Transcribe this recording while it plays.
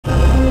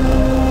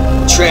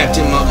Trapped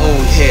in my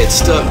own head,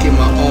 stuck in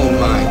my own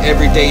mind.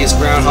 Every day is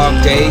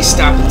Groundhog Day,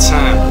 stopping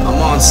time. I'm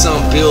on some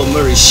Bill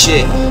Murray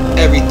shit,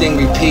 everything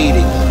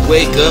repeating.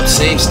 Wake up,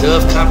 same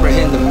stuff,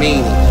 comprehend the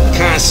meaning.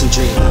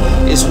 Concentrating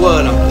is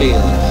what I'm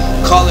feeling.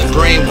 Call it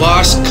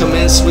brainwash,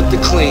 commence with the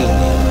cleaning.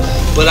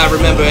 But I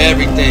remember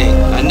everything,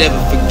 I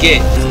never forget.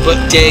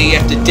 But day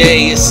after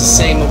day, it's the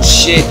same old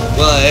shit.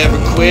 Will I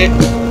ever quit?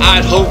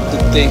 I'd hope to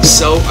think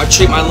so. I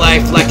treat my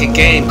life like a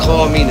game,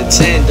 call me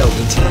Nintendo.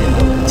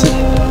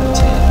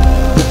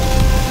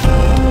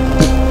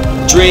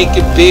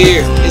 Drinking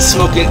beer and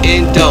smoking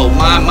Indo.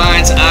 My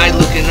mind's eye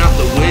looking out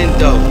the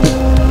window.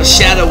 A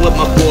shadow of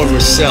my former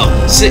self,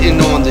 sitting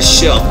on the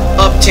shelf.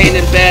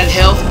 Obtaining bad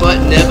health,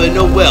 but never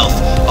no wealth.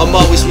 I'm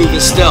always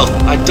moving stealth,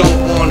 I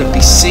don't wanna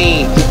be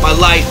seen. My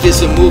life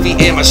is a movie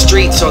and my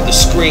streets are the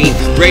screen.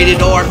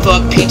 Rated R,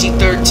 fuck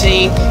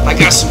PG-13. I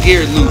got some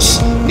gear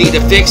loose, need to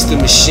fix the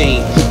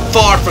machine.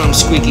 Far from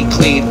squeaky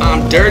clean,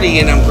 I'm dirty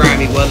and I'm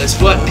grimy. Well, it's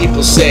what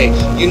people say,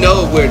 you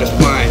know where to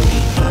find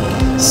me.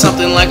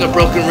 Something like a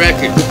broken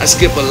record, I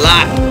skip a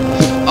lot.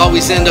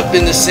 Always end up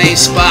in the same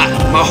spot.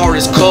 My heart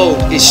is cold,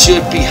 it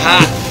should be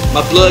hot. My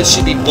blood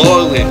should be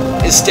boiling,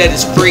 instead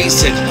it's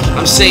freezing.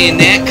 I'm saying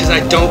that cause I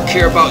don't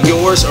care about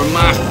yours or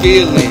my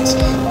feelings.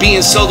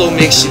 Being solo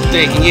makes you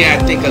think, and yeah,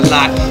 I think a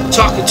lot.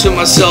 Talking to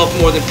myself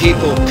more than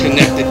people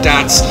connect the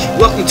dots.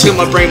 Welcome to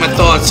my brain, my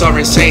thoughts are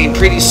insane.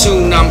 Pretty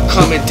soon I'm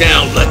coming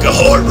down like a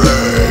heart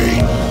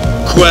rate.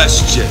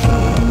 Question.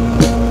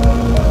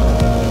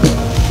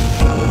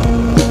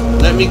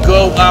 Let me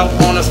go out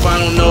on a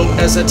final note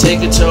as I take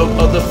a toke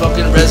of the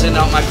fucking resin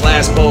out my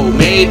glass bowl.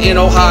 Made in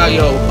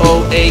Ohio,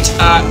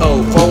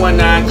 Ohio.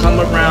 419, come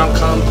around,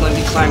 come let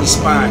me climb your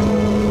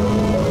spine.